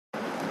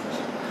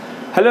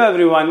Hello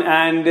everyone,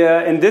 and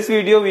in this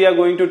video we are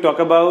going to talk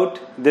about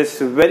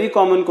this very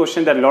common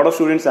question that a lot of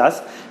students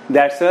ask,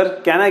 that sir,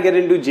 can I get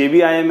into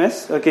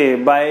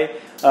JBIMS by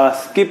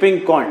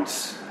skipping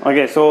quants?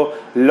 Okay, so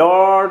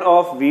lot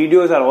of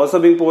videos are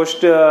also being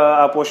posted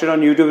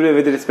on YouTube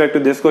with respect to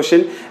this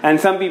question, and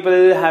some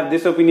people have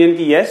this opinion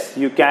that yes,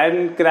 you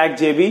can crack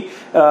JB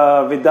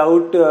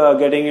without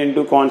getting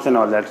into quants and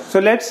all that. So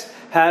let's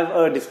have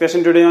a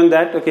discussion today on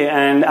that,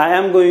 and I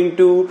am going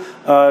to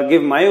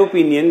give my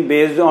opinion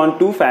based on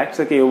two facts.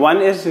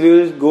 One is we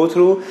will go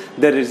through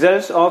the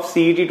results of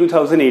CET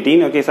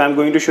 2018. So I'm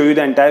going to show you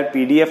the entire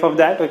PDF of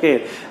that,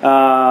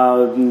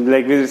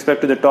 like with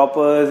respect to the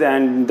toppers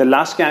and the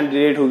last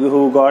candidate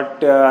who got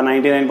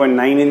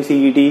 99.9 in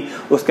CET,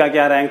 uska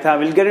kya rank tha.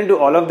 We'll get into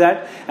all of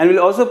that, and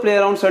we'll also play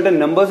around certain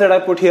numbers that I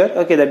put here,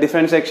 the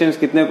different sections,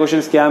 kitne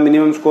questions kya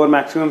minimum score,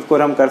 maximum score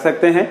hum kar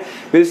sakte hain.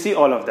 We'll see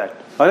all of that.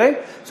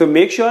 Alright, so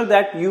make sure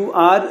that you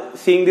are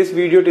seeing this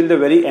video till the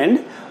very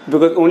end,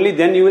 because only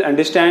then you will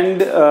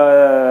understand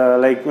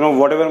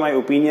whatever my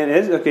opinion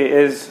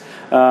is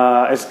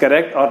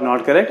correct or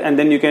not correct, and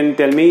then you can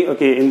tell me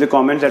in the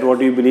comments that what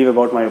do you believe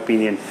about my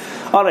opinion.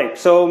 Alright,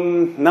 so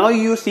now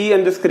you see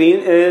on the screen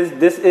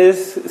this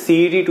is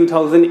CET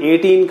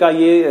 2018 का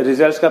ये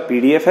results का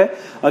PDF है.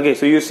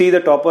 So you see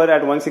the topper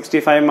at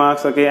 165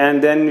 marks,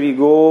 and then we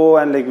go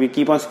and we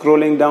keep on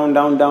scrolling down,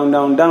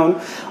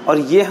 और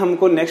ये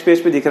हमको next page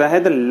पे दिख रहा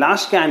है the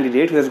last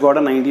candidate who has got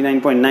a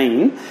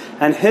 99.9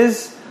 and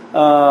his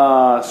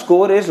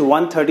score is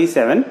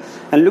 137,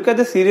 and look at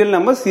the serial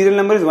number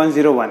is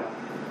 101.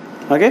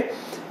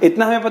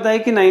 इतना हमें पता है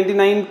कि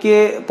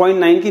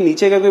 99.9 के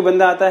नीचे का कोई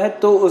बंदा आता है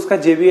तो उसका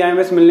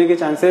JBIMS मिलने के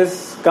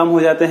चांसेस कम हो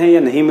जाते हैं या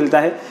नहीं मिलता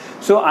है.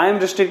 So I am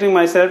restricting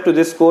myself to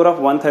this score of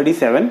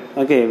 137,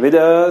 with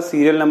a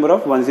serial number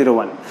of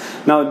 101.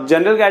 Now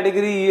general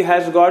category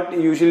has got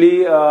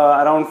usually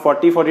around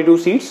 40-42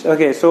 seats.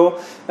 So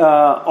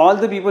all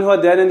the people who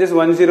are there in this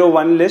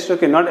 101 list,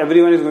 not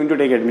everyone is going to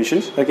take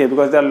admissions,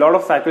 because there are a lot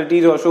of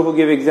faculties also who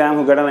give exam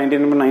who get a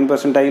 99.9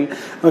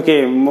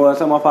 percentile.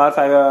 Some of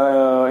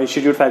our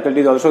institute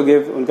faculties also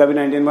give, उनका भी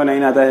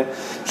 99.9 आता है.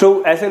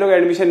 So ऐसे लोग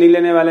admission नहीं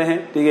लेने वाले हैं,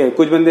 ठीक है.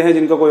 कुछ बंदे हैं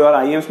जिनको कोई और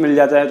IEMs मिल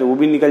जाता है तो वो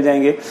भी निकल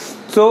जाएंगे.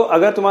 So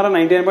अगर तुम्हारा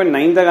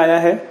 99.9 तक आया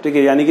है, ठीक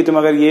है, यानी कि तुम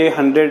अगर ये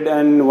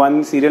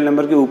 101 सीरियल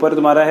नंबर के ऊपर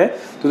तुम्हारा है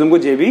तो तुमको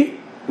JB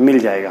मिल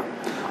जाएगा.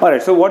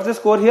 Alright, so what's the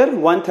score here?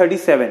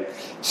 137.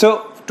 So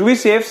to be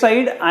safe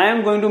side, I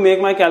am going to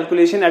make my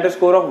calculation at a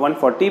score of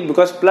 140,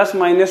 because plus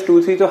minus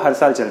 2-3 तो हर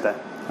साल चलता है.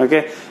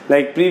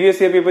 Like previous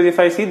year papers, if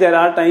I see, there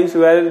are times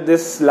where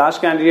this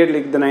last candidate,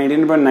 like the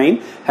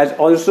 99.9, has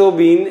also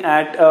been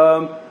at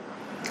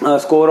a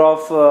score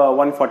of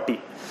 140.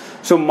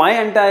 So my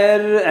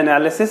entire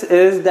analysis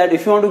is that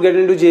if you want to get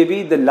into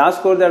JB, the last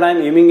score that I am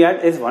aiming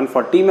at is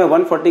 140. मैं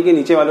 140 के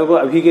नीचे वालों को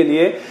अभी के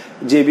लिए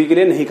JB के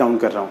लिए नहीं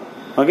काउंट कर रहा हूँ.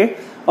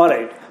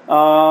 Alright.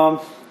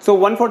 So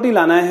 140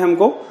 लाना है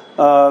हमको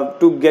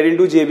to get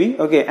into JB,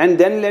 and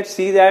then let's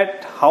see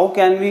that how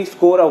can we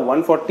score a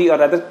 140, or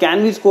rather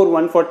can we score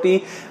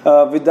 140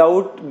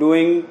 without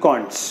doing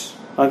quants.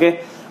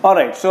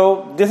 Alright,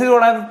 so this is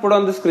what I've put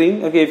on the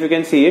screen, if you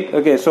can see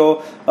it.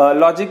 So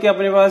logic के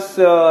अपने पास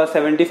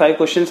 75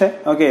 questions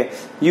है.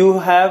 You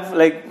have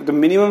like the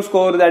minimum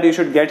score that you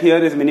should get here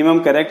is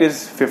minimum correct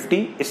is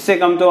 50. इससे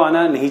कम तो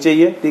आना नहीं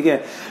चाहिए, ठीक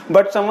है.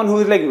 But someone who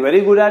is like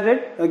very good at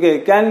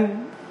it,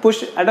 can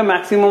push at a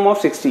maximum of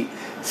 60.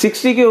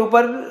 60 के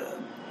ऊपर,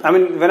 I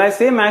mean, when I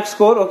say max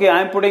score,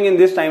 I am putting in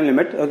this time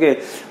limit.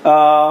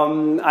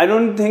 I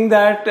don't think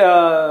that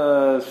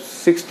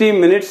 60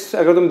 minutes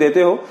अगर तुम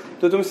देते हो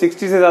तो तुम 60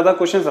 से ज़्यादा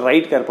questions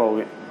write कर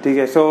पाओगे, ठीक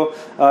है. So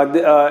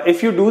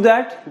if you do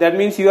that, that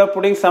means you are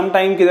putting some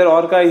time किधर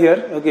और का here,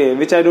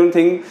 which I don't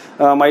think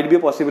might be a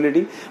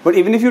possibility. But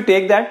even if you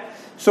take that,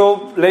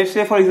 so let's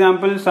say for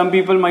example, some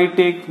people might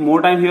take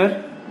more time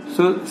here.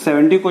 So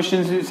 70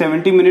 questions,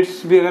 70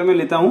 minutes भी अगर मैं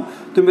लेता हूँ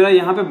तो मेरा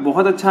यहाँ पे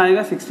बहुत अच्छा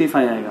आएगा, 65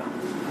 आएगा,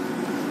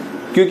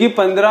 क्योंकि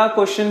 15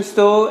 क्वेश्चंस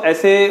तो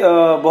ऐसे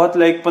बहुत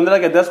 15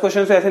 के 10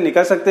 क्वेश्चंस तो ऐसे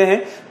निकल सकते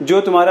हैं जो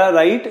तुम्हारा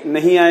राइट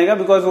नहीं आएगा,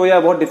 बिकॉज वो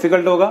यार बहुत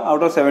डिफिकल्ट होगा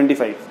out of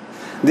 75.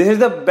 This is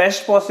the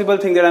best possible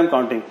thing that I am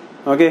counting.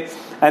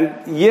 And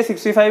ये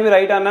 65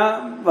 राइट आना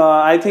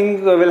I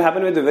think will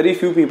happen with very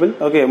few people.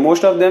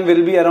 Most of them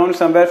will be around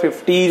somewhere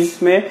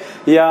 50s में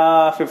या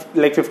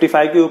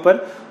 55 के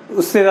ऊपर,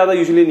 उससे ज्यादा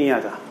usually नहीं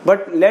आता.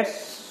 But let's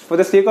for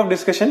the sake of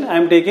discussion I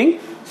am taking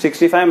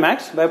 65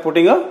 max by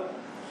putting a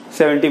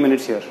 70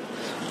 minutes here.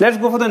 Let's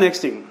go for the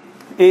next thing,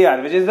 AR,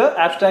 which is the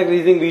abstract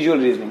reasoning, visual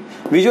reasoning.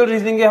 Visual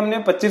reasoning के हमने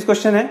 25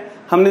 question है,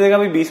 हमने देखा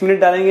भाई 20 minute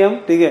डालेंगे हम,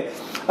 ठीक है.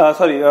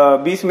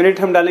 20 मिनट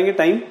हम डालेंगे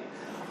टाइम,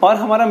 और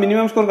हमारा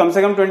मिनिमम स्कोर कम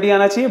से कम 20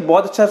 आना चाहिए.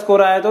 बहुत अच्छा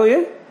स्कोर आया तो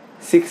ये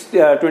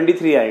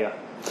 23 आएगा.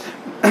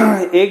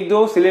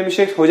 1-2 सिले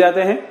मिस्टेक्स हो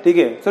जाते हैं, ठीक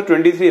है. सो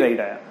 23 राइट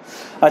आया.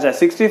 अच्छा,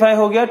 65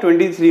 हो गया,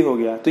 23 हो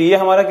गया, तो ये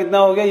हमारा कितना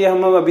हो गया? ये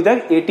हम अभी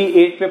तक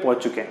 88 पे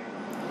पहुंच चुके हैं,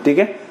 ठीक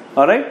है.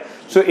 ऑलराइट,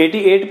 सो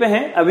 88 पे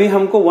हैं, अभी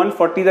हमको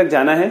 140 तक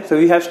जाना है. So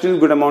we have still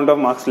good amount of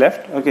marks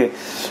left.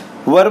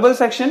 Verbal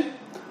section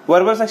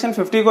verbal section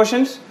 50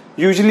 questions.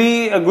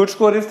 Usually a good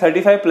score is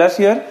 35 plus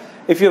here.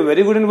 If you're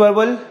very good in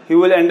verbal, you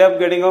will end up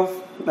getting of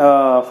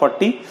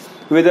 40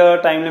 with a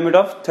time limit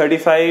of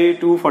 35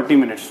 to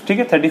 40 minutes. ठीक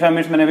है, 35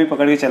 minutes मैंने अभी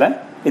पकड़ के चला है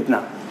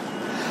इतना.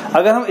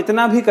 अगर हम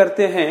इतना भी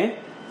करते हैं,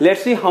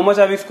 let's see how much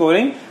are we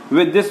scoring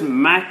with this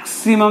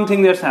maximum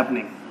thing that's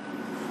happening.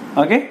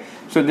 Okay,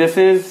 so this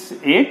is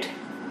 8.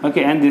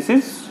 Okay, and this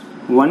is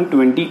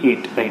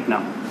 128 right now.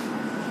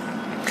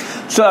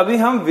 So अभी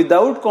हम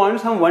विदाउट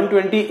कॉन्स हम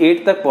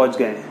 128 तक पहुंच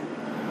गए हैं.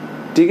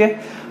 ठीक है,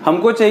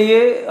 हमको चाहिए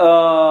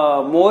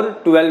मोर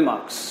 12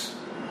 मार्क्स.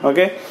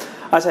 ओके,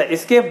 अच्छा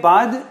इसके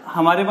बाद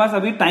हमारे पास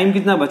अभी टाइम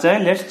कितना बचा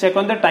है. Let's check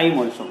on the time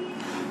also.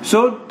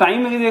 So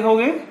time अगर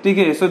देखोगे, ठीक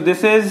है, so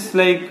this is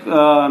like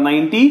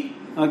 90.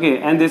 Okay,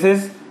 and this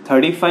is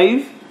 35.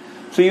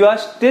 So you are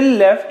still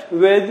left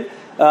with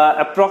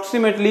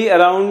approximately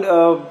around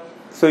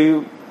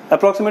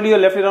you're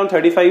left around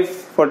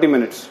 35-40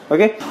 minutes.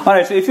 Okay, all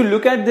right, so if you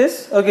look at this,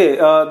 okay,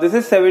 this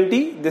is 70,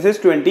 this is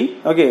 20.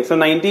 Okay, so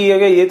 90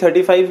 okay, ये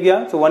 35 गया,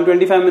 so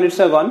 125 minutes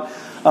are gone.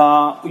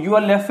 You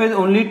are left with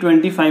only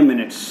 25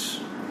 minutes.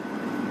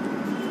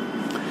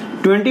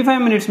 25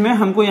 minutes में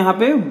हमको यहाँ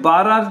पे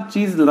 12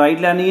 चीज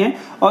right लानी है,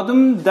 और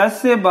तुम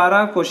 10 से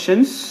 12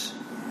 क्वेश्चंस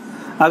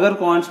अगर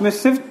कॉन्स में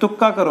सिर्फ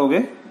तुक्का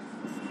करोगे,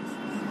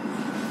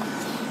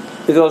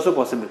 is also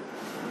possible.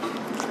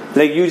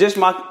 Like you just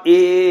mark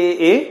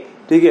A.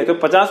 ठीक है, तो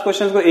 50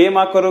 क्वेश्चंस को A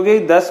मार्क करोगे,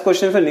 10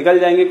 क्वेश्चन से निकल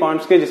जाएंगे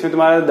कॉन्ट्स के, जिसमें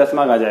तुम्हारा 10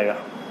 मार्क आ जाएगा.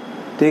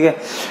 ठीक है,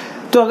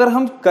 तो अगर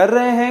हम कर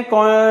रहे हैं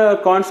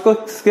कॉन्ट्स को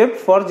skip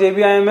for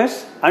JBIMS,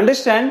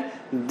 understand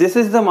this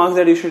is the marks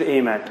that you should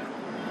aim eight.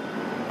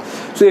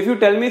 So if you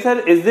tell me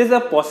sir is this a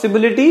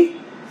possibility,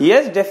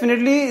 yes,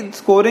 definitely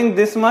scoring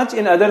this much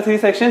in other 3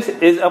 sections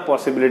is a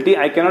possibility.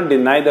 I cannot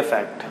deny the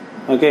fact.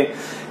 Okay,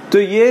 तो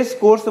ये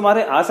scores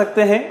तुम्हारे आ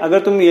सकते हैं. अगर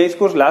तुम ये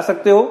scores ला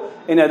सकते हो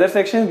in other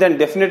sections, then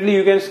definitely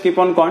you can skip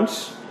on counts.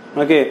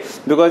 Okay,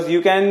 because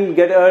you can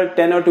get a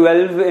 10 or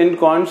 12 in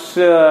counts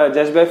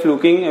just by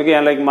फ्लूकिंग.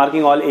 Okay, like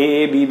marking all A,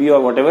 B, B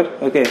और व्हाटएवर.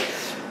 ओके,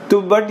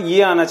 तो but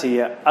ये आना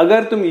चाहिए.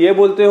 अगर तुम ये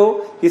बोलते हो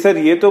कि सर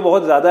ये तो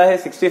बहुत ज्यादा है,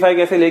 65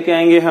 कैसे लेके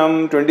आएंगे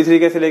हम, 23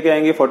 कैसे लेके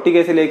आएंगे, 40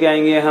 कैसे लेके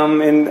आएंगे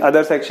हम in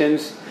other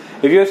sections,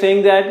 if you are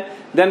saying that,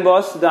 then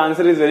boss, the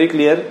answer is very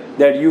clear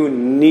that you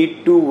need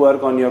to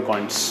work on your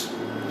cons.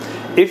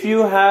 If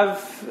you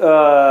have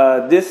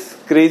this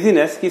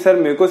craziness कि सर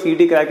मेरे को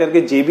CET क्रैक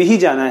करके JB ही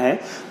जाना है,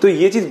 तो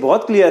ये चीज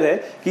बहुत क्लियर है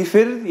कि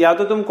फिर या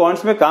तो तुम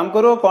कॉन्स में काम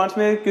करो. कॉन्स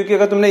में क्योंकि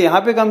अगर तुमने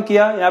यहाँ पे कम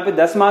किया, यहाँ पे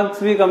 10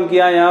 मार्क्स भी कम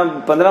किया,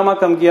 यहाँ 15 मार्क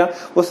कम किया,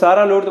 वो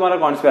सारा लोड तुम्हारा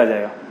कॉन्स पे आ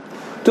जाएगा.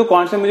 तो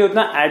कॉन्स में मुझे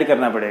उतना ऐड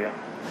करना पड़ेगा.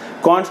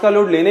 कॉन्स का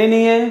लोड लेना ही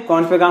नहीं है,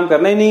 कॉन्स पे काम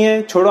करना ही नहीं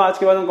है. छोड़ो, आज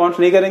के बाद हम कॉन्स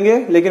नहीं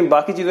करेंगे, लेकिन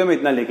बाकी चीजों में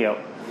इतना लेके आओ.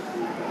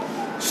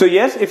 So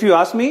yes, if you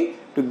ask me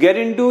to get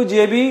into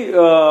JB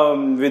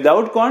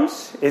without cons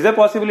is a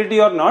possibility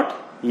or not,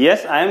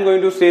 yes, I am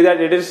going to say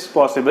that it is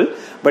possible.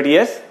 But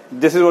yes,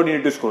 this is what you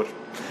need to score.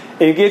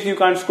 In case you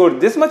can't score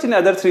this much in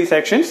other 3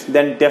 sections,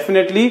 then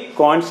definitely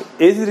cons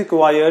is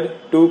required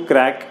to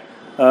crack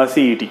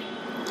CET.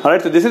 All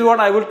right, so this is what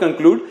I would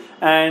conclude.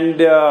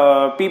 And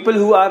people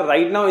who are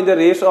right now in the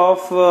race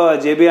of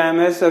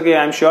JBIMS, okay,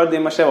 I'm sure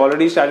they must have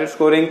already started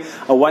scoring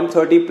a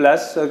 130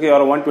 plus, okay, or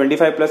a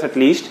 125 plus at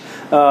least,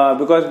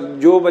 because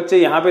जो बच्चे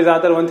यहाँ पे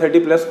ज़्यादातर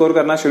 130 plus score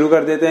करना शुरू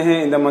कर देते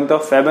हैं in the month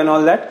of Feb and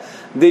all that,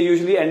 they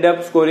usually end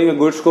up scoring a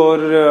good score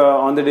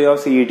on the day of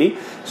CET.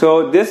 So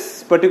this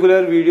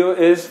particular video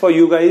is for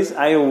you guys.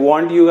 I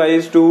want you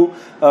guys to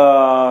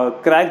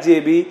crack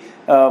JB.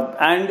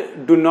 And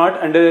do not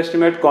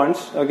underestimate cons.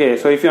 Okay,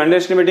 so if you're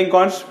underestimating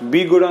cons, be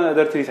good on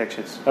other 3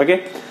 sections. Okay,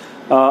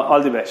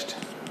 all the best.